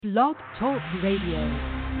Blog Talk Radio.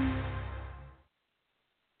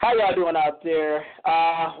 How y'all doing out there?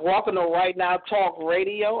 Welcome to Right Now Talk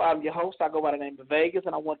Radio. I'm your host. I go by the name of Vegas,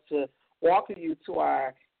 and I want to welcome you to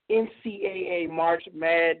our NCAA March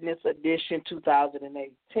Madness Edition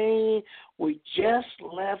 2018. We just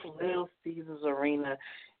left Little Caesars Arena,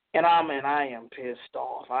 and I am pissed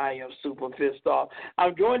off. I am super pissed off.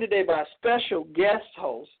 I'm joined today by a special guest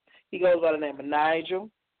host. He goes by the name of Nigel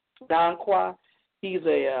Donqua. He's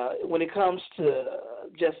when it comes to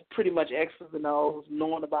just pretty much X's and O's,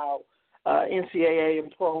 knowing about NCAA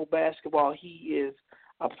and pro basketball, he is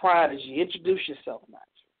a prodigy. Introduce yourself, Nigel.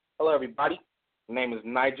 Hello, everybody. My name is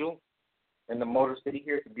Nigel in the Motor City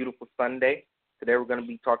here. It's a beautiful Sunday. Today we're going to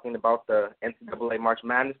be talking about the NCAA March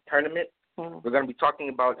Madness tournament. Mm-hmm. We're going to be talking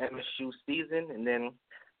about MSU's season and then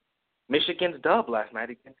Michigan's dub last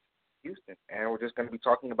night against Houston. And we're just going to be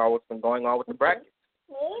talking about what's been going on with the brackets.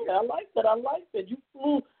 Yeah, I like that. You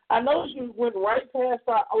flew. I noticed you went right past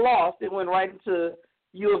our loss and went right into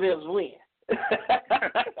U of M's win.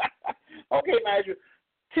 Okay, Nigel,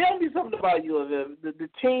 tell me something about U of M, the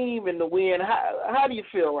team and the win. How do you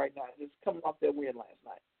feel right now, just coming off that win last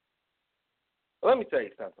night? Well, let me tell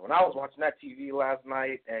you something. When I was watching that TV last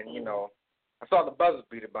night and, I saw the buzzer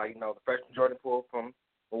beater by, the freshman Jordan Poole from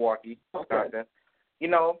Milwaukee, Wisconsin.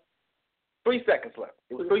 3 seconds left.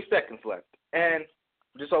 It was 3 seconds left. And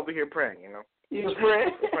just over here praying, You was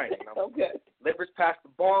praying? Praying, Okay. Livers passed the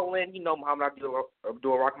ball in. Muhammad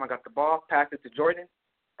Abdul-Rahman got the ball, passed it to Jordan.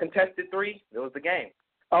 Contested three. It was the game.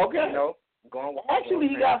 Okay. Going Actually,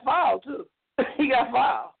 he got fouled, too. He got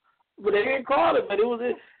fouled. But they didn't call it, but it was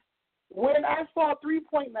when I saw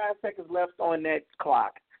 3.9 seconds left on that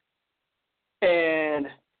clock, and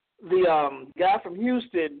the guy from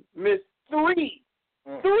Houston missed three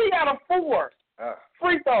out of 4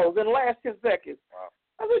 free throws in the last 10 seconds. Wow.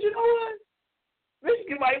 I said, you know what?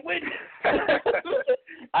 Michigan might win.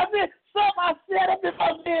 I said, something I set up in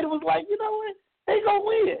my head was like, you know what? They going to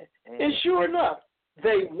win. Mm-hmm. And sure enough,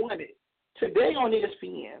 they won it. Today on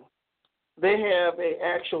ESPN, they have an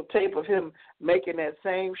actual tape of him making that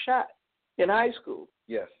same shot in high school.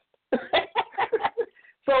 Yes.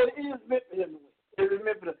 So it is meant for him to win. It is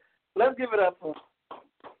meant for him. Let's give it up for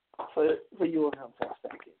you and him for a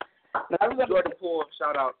second. Now, Jordan Poole,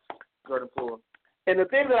 shout out Jordan Poole. And the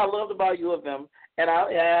thing that I loved about U of M, and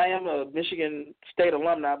I am a Michigan State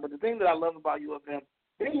alumni, but the thing that I love about U of M,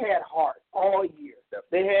 they had heart all year.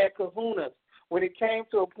 They had kahunas. When it came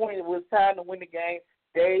to a point it was time to win the game,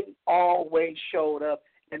 they always showed up.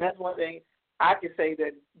 And that's one thing I can say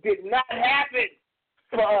that did not happen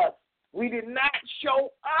for us. We did not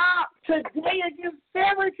show up today against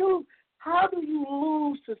Syracuse. How do you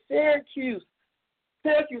lose to Syracuse?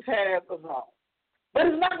 Syracuse has a zone. But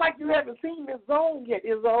it's not like you haven't seen this zone yet,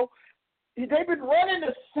 Izzo. They've been running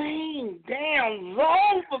the same damn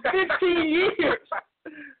zone for 15 years.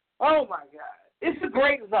 Oh, my God. It's a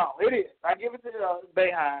great zone. It is. I give it to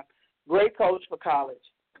Boeheim. Great coach for college.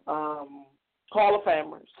 Hall of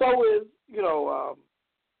Famer. So is, Izzo.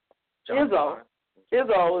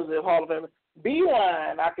 Izzo is a Hall of Famer.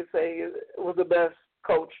 Beeline, I could say, was the best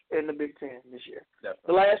coach in the Big Ten this year. Definitely.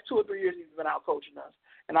 The last 2 or 3 years he's been out coaching us.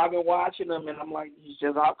 And I've been watching him, and I'm like, he's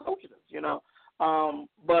just out coaching us,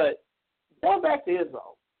 But going back to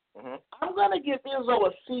Izzo, mm-hmm. I'm going to give Izzo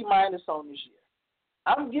a C- on this year.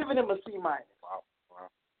 I'm giving him a C-. Wow,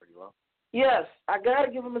 pretty low. Yes, I got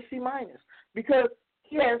to give him a C- because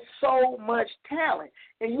he has so much talent,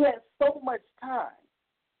 and you had so much time.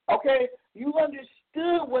 Okay? You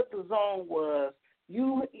understood what the zone was.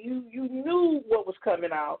 You knew what was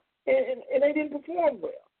coming out, and they didn't perform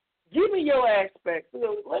well. Give me your aspects.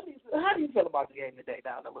 How do you feel about the game today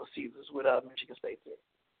down at Little Caesars with Michigan State here?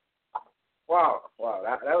 Wow.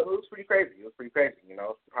 That was pretty crazy. It was pretty crazy,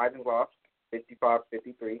 Surprising loss,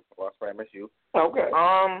 55-53, loss for MSU. Okay.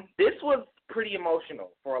 This was pretty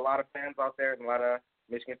emotional for a lot of fans out there and a lot of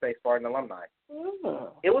Michigan State Spartan alumni. Mm.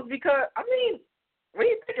 It was because, when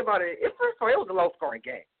you think about it, it was a low-scoring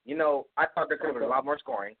game. I thought there could have been a lot more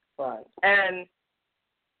scoring. Right. And,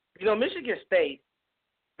 Michigan State,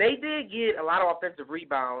 they did get a lot of offensive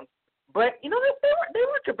rebounds, but, they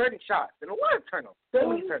were converting shots and a lot of turnovers. So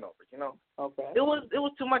many turnovers, Okay. It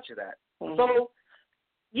was too much of that. Mm-hmm. So,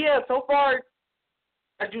 yeah, so far,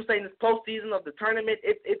 as you say, in this postseason of the tournament,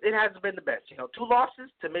 it hasn't been the best. 2 losses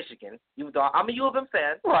to Michigan. I'm a U of M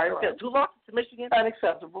fan. Right. 2 losses to Michigan.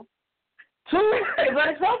 Unacceptable. 2 is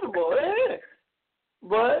unacceptable. Yeah.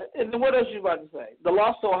 But, and then what else you about to say? The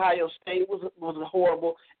loss to Ohio State was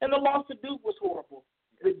horrible, and the loss to Duke was horrible.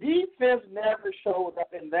 The defense never showed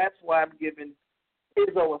up, and that's why I'm giving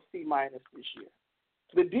Izzo a C- this year.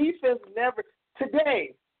 The defense never –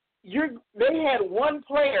 today, they had one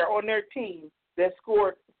player on their team that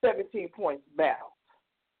scored 17 points. Bow.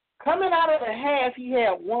 Coming out of the half, he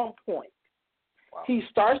had 1 point. Wow. He's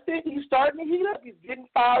starting to heat up. He's getting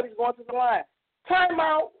fouled. He's going to the line.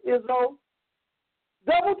 Timeout, Izzo.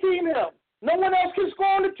 Double team him. No one else can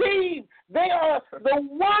score on the team. They are the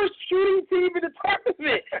worst shooting team in the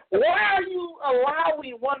tournament. Why are you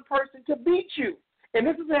allowing one person to beat you? And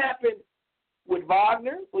this has happened with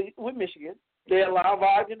Wagner, with Michigan. They allowed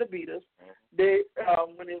Wagner to beat us. They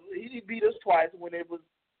he beat us twice. When it was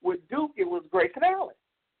with Duke, it was Grayson Allen.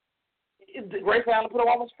 Grayson Allen put up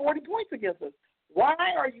almost 40 points against us. Why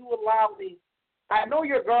are you allowing? I know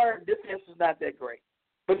your guard defense is not that great,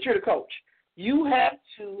 but you're the coach. You have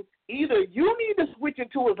to either you need to switch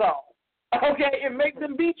into a zone, okay, and make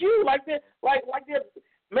them beat you like that, like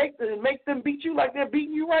make them beat you like they're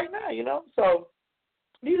beating you right now, you know. So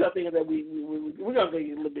these are things that we're gonna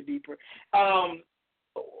get a little bit deeper.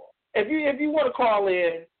 If you want to call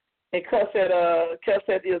in and cuss at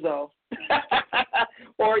Izzo,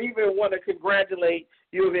 or even want to congratulate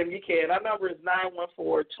U of M, you can. Our number is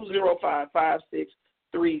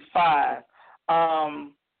 914-205-5635.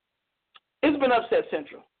 It's been upset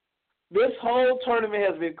central. This whole tournament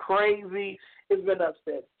has been crazy. It's been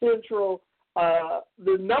upset central.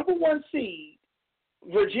 The number 1 seed,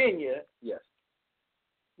 Virginia, yes,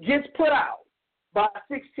 gets put out by a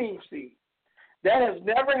 16th seed. That has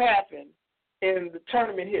never happened in the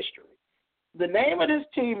tournament history. The name of this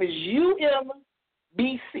team is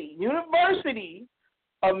UMBC, University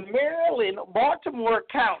of Maryland, Baltimore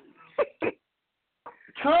County.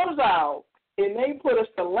 Comes out, and they put a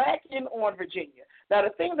shellacking on Virginia. Now, the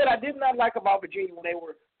thing that I did not like about Virginia when they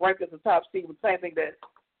were ranked as the top seed was the same thing that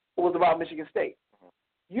was about Michigan State.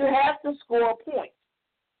 You have to score points.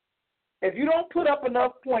 If you don't put up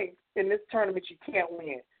enough points in this tournament, you can't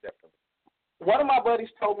win. Definitely. One of my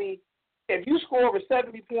buddies told me, if you score over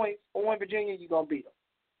 70 points on Virginia, you're going to beat them.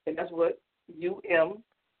 And that's what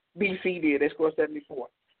UMBC did. They scored 74.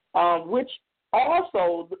 Which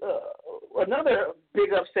also, another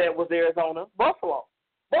big upset was Arizona, Buffalo.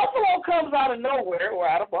 Buffalo comes out of nowhere, or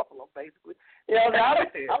out of Buffalo, basically. You know, I'm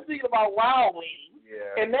thinking about Wild Wings,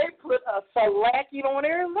 and they put a shellacking on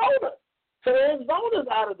Arizona. So Arizona's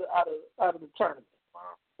out of the tournament.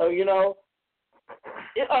 Wow. So you know,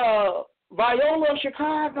 Viola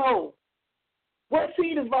Chicago. What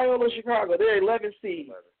seed is Viola Chicago? They're 11th seed.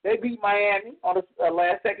 11. They beat Miami on the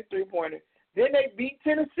last second 3-pointer. Then they beat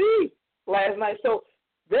Tennessee last night. So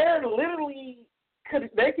they're literally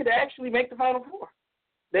they could actually make the Final Four.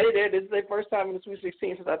 This is their first time in the Sweet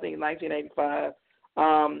 16 since I think 1985.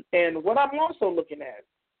 And what I'm also looking at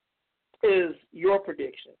is your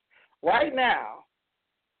prediction. Right now,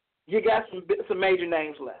 you got some major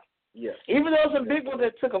names left. Yes. Even though some big ones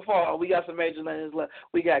that took a fall, we got some major names left.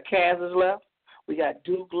 We got Kansas left. We got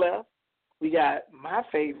Duke left. We got my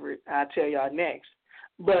favorite. I'll tell y'all next.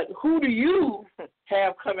 But who do you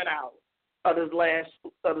have coming out of the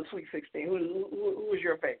Sweet 16? Who is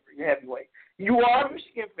your favorite? Your heavyweight. You are a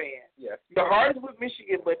Michigan fan. Yes. Your heart is with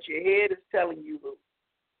Michigan, but your head is telling you who.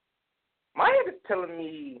 My head is telling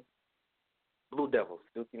me Blue Devils,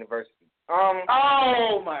 Duke University.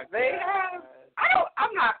 Oh my they God. have.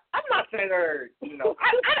 I'm not saying they're. You know,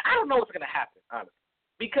 I don't know what's gonna happen, honestly,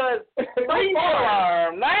 because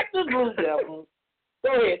not the Blue Devils.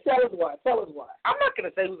 Go ahead, tell us why. I'm not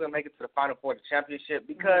gonna say who's gonna make it to the Final Four, the championship,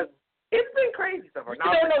 because it's been crazy so far.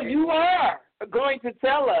 No, you are going to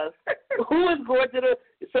tell us who is going to the.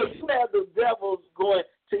 So you have the Devils going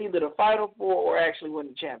to either the Final Four or actually win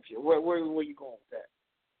the championship. Where are you going with that?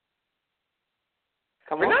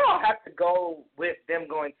 For now, I'll have to go with them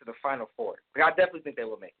going to the Final Four. I definitely think they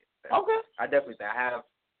will make it. Okay. I definitely think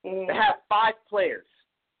they have 5 players.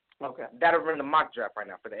 Okay. That are in the mock draft right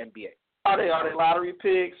now for the NBA. Are they lottery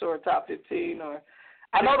picks or top 15 or?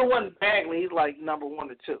 I know the one Bagley. He's like number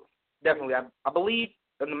 1 or 2. Definitely, I believe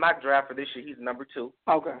in the mock draft for this year he's number 2.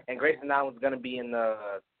 Okay. And Grayson Allen's going to be in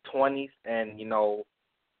the 20s, and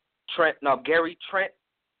Gary Trent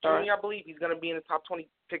Jr. Right. I believe he's going to be in the top 20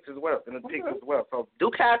 picks as well. So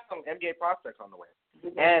Duke has some NBA prospects on the way,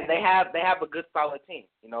 and they have a good solid team.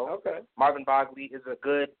 You know, okay. Marvin Bagley is a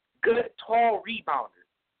good tall rebounder.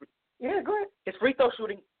 Yeah, go ahead. His free throw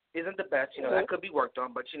shooting isn't the best. You know, that could be worked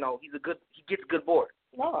on, but he gets good boards.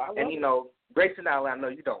 No, I love and Grayson Allen, I know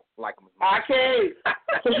you don't like him as much. I can't.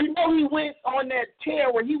 Because he went on that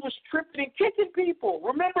tear where he was tripping and kicking people.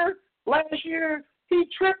 Remember last year he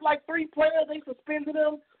tripped like 3 players. They suspended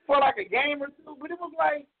him for like a game or 2. But it was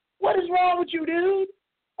like, what is wrong with you, dude?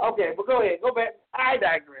 Okay, but go ahead. Go back. I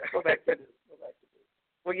digress. Go back to this.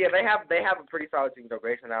 Well, yeah, they have a pretty solid team.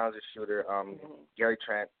 Grayson Allen's a shooter. Gary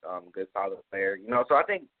Trent, good solid player. So I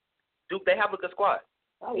think Duke, they have a good squad.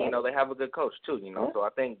 They have a good coach too. So I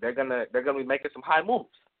think they're gonna be making some high moves.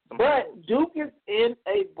 But Duke is in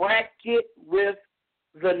a bracket with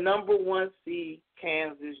the number 1 seed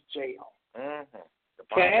Kansas Jayhawks. Mm-hmm.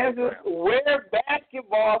 Kansas, where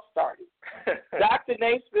basketball started. Dr.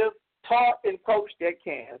 Naismith taught and coached at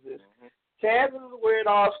Kansas. Mm-hmm. Kansas is where it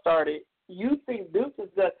all started. You think Duke is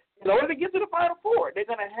in order to get to the Final Four, they're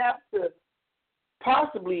going to have to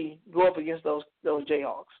possibly go up against those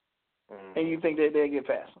Jayhawks. Mm-hmm. And you think that they'll get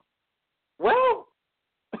past them? Well,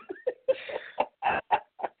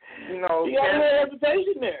 you got a little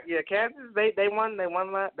hesitation there. Yeah, Kansas, they won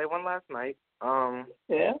last night.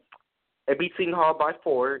 Yeah. They beat Seton Hall by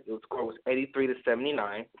 4. The score was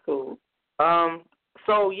 83-79. Cool.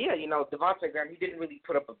 So yeah, Devontae Graham, he didn't really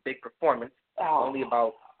put up a big performance. Only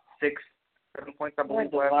about 6-7 points, I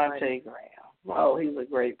believe. Devontae Graham. Oh, he's a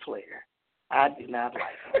great player. I do not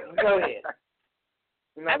like him. Go ahead.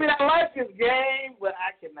 I mean, I like his game, but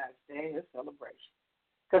I cannot stand his celebration.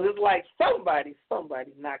 Because it's like somebody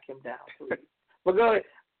knock him down, please. But go ahead.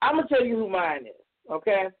 I'm going to tell you who mine is,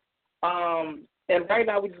 okay? And right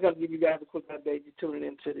now we're just going to give you guys a quick update. You're tuning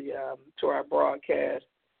into to our broadcast.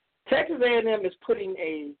 Texas A&M is putting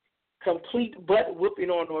a complete butt whooping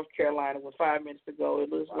on North Carolina with 5 minutes to go. It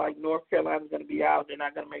looks like North Carolina is going to be out. They're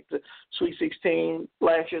not going to make the Sweet 16,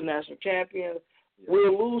 last year's national champions.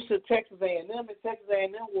 We'll lose to Texas A&M, and Texas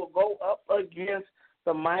A&M will go up against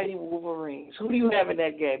the mighty Wolverines. Who do you have in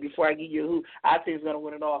that game before I give you who I think is going to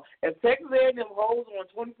win it all? If Texas A&M holds on a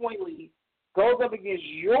 20-point lead, goes up against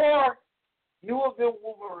your U of M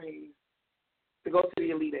Wolverines to go to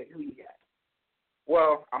the Elite Eight, who you got?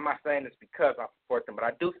 Well, I'm not saying this because I support them, but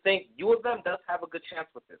I do think U of M does have a good chance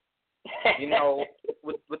with this.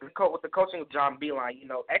 With the coaching of John Beilein,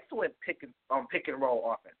 excellent pick and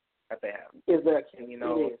roll offense that they have. Exactly.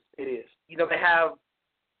 It is. They have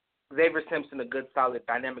Xavier Simpson, a good, solid,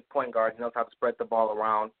 dynamic point guard. He knows how to spread the ball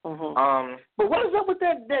around. Mm-hmm. But what is up with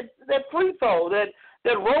that free throw, that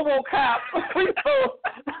RoboCop free throw?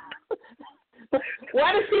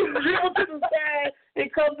 Why does he dribble to the side and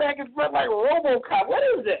come back in front like RoboCop? What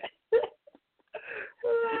is that?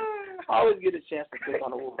 I always get a chance to pick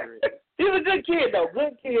on the Wolverine. He's a good kid, though.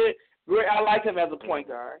 Good kid. Great. I like him as a point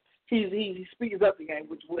guard. He speeds up the game,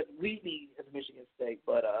 which is what we need as Michigan State.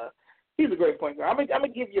 But he's a great point guard. I'm gonna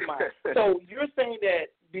give you mine. So you're saying that?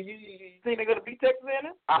 Do you think they're gonna beat Texas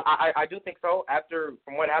A&M? I do think so.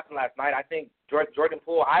 From what happened last night, I think Jordan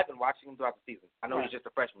Poole. I've been watching him throughout the season. I know he's just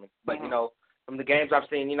a freshman, but from the games I've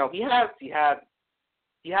seen, he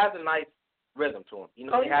has a nice rhythm to him. He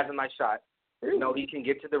has a nice shot. He can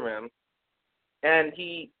get to the rim, and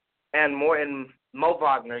Mo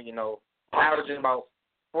Wagner, averaging about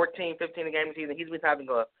 14, 15 a game this season. He's been having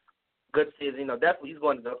a good season. Definitely he's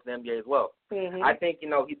going to go to the NBA as well. Mm-hmm. I think he's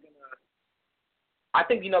gonna. I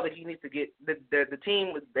think that he needs to get the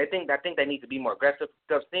team. I think they need to be more aggressive.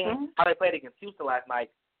 Because seeing how they played against Houston last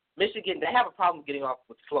night, Michigan, they have a problem getting off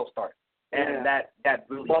with slow starts, and that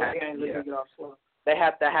really has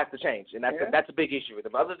to change, and that's a big issue with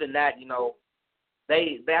them. Other than that,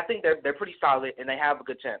 I think they're pretty solid and they have a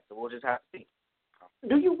good chance. So we'll just have to see.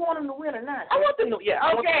 Do you want them to win or not? I want them to. Yeah.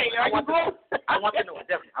 Okay. I want them to win.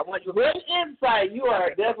 Definitely. I want you. Great insight. You are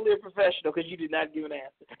definitely a professional because you did not give an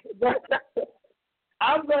answer.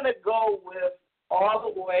 I'm gonna go with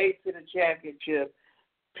all the way to the championship.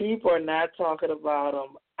 People are not talking about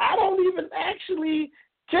them. I don't even actually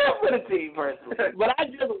care for the team personally, but I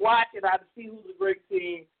just watch it. I see who's a great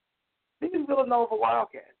team. These Villanova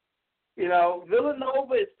Wildcats.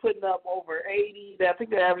 Villanova is putting up over 80. I think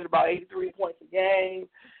they average about 83 points a game.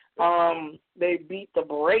 They beat the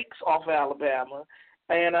brakes off of Alabama,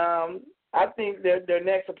 and I think their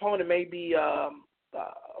next opponent may be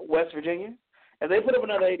West Virginia. If they put up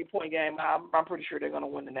another 80-point game, I'm pretty sure they're going to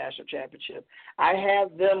win the national championship. I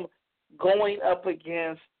have them going up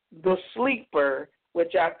against the sleeper,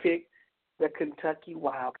 which I picked, the Kentucky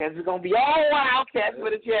Wildcats. It's going to be all Wildcats for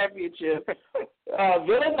the championship.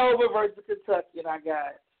 Villanova versus Kentucky, and I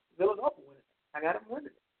got Villanova winning. I got them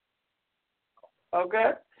winning.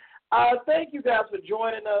 Okay? Thank you guys for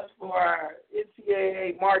joining us for our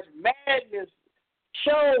NCAA March Madness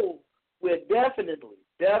show. We definitely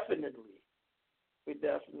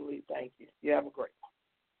thank you. You have a great